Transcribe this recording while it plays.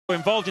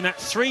Involved in that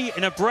 3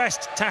 in a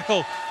breast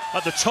tackle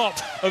at the top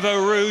of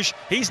Eau Rouge.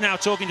 He's now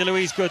talking to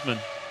Louise Goodman.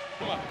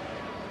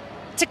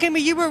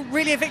 Takuma, you were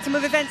really a victim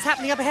of events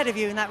happening up ahead of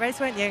you in that race,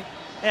 weren't you?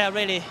 Yeah,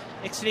 really,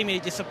 extremely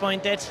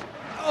disappointed.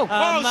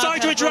 Sorry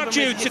to interrupt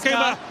you,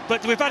 Takuma,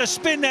 but we've had a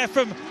spin there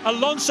from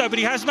Alonso, but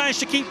he has managed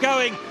to keep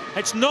going.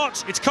 It's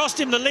cost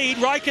him the lead.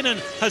 Raikkonen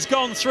has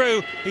gone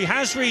through. He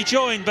has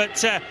rejoined,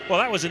 but, well,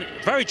 that was a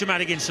very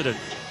dramatic incident.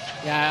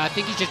 Yeah, I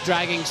think he's just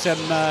dragging some,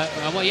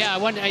 I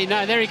wonder,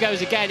 there he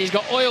goes again. He's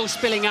got oil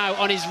spilling out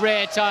on his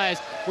rear tyres,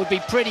 would be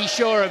pretty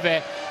sure of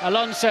it.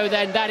 Alonso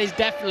then, that is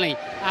definitely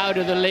out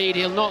of the lead.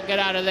 He'll not get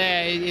out of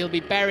there. He'll be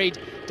buried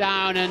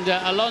down. And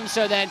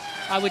Alonso then,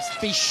 I would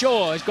be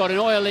sure, has got an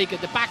oil leak at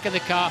the back of the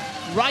car.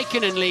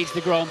 Raikkonen leads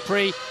the Grand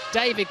Prix.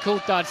 David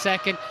Coulthard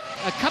second.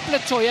 A couple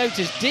of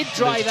Toyotas did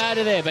drive out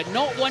of there, but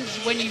not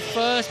once when you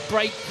first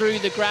break through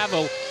the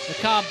gravel. The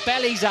car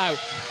bellies out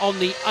on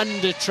the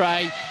under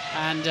tray.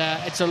 And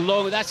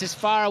that's as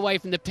far away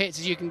from the pits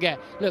as you can get.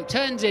 Look,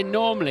 turns in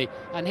normally,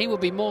 and he will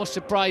be more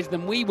surprised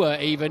than we were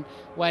even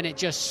when it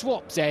just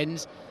swaps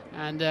ends.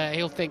 And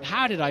he'll think,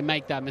 how did I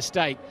make that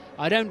mistake?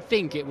 I don't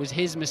think it was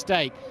his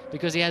mistake,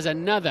 because he has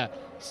another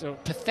sort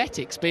of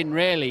pathetic spin,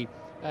 really.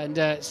 And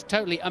it's a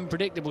totally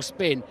unpredictable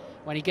spin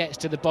when he gets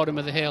to the bottom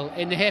of the hill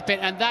in the hairpin.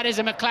 And that is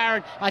a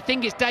McLaren. I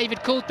think it's David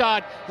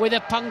Coulthard with a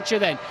puncture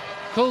then.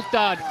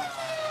 Coulthard,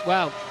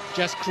 well,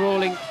 just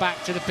crawling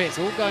back to the pits,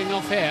 all going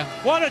off here.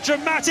 What a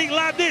dramatic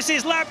lap. This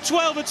is lap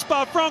 12 at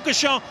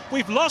Spa-Francorchamps.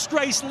 We've lost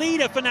race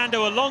leader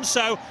Fernando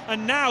Alonso,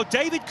 and now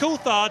David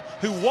Coulthard,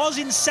 who was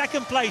in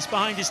second place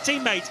behind his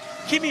teammate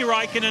Kimi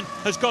Raikkonen,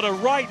 has got a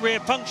right rear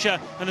puncture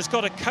and has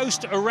got to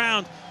coast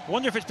around. I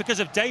wonder if it's because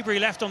of debris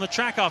left on the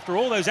track after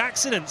all those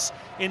accidents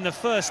in the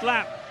first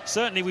lap.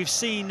 Certainly we've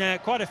seen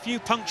quite a few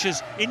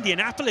punctures.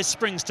 Indianapolis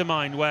springs to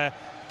mind, where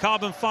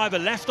carbon fibre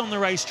left on the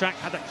racetrack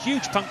had that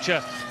huge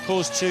puncture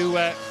caused to,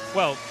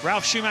 well,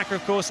 Ralf Schumacher,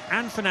 of course,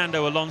 and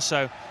Fernando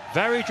Alonso.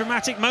 Very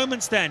dramatic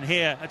moments then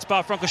here at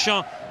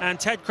Spa-Francorchamps, and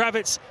Ted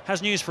Kravitz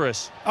has news for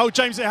us. Oh,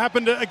 James, it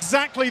happened at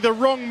exactly the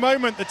wrong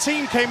moment. The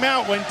team came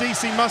out when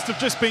DC must have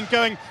just been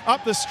going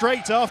up the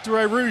straight after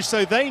Eau Rouge,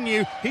 so they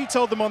knew, he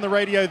told them on the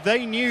radio,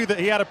 they knew that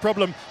he had a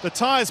problem. The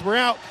tyres were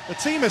out. The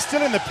team is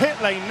still in the pit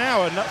lane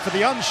now and for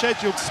the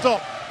unscheduled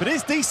stop. But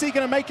is DC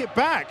going to make it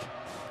back?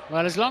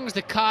 Well, as long as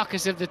the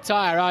carcass of the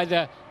tyre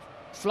either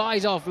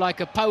flies off like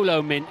a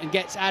polo mint and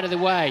gets out of the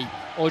way,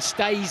 or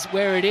stays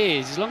where it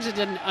is, as long as it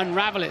doesn't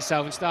unravel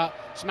itself and start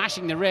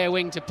smashing the rear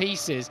wing to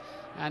pieces,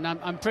 and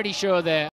I'm pretty sure they're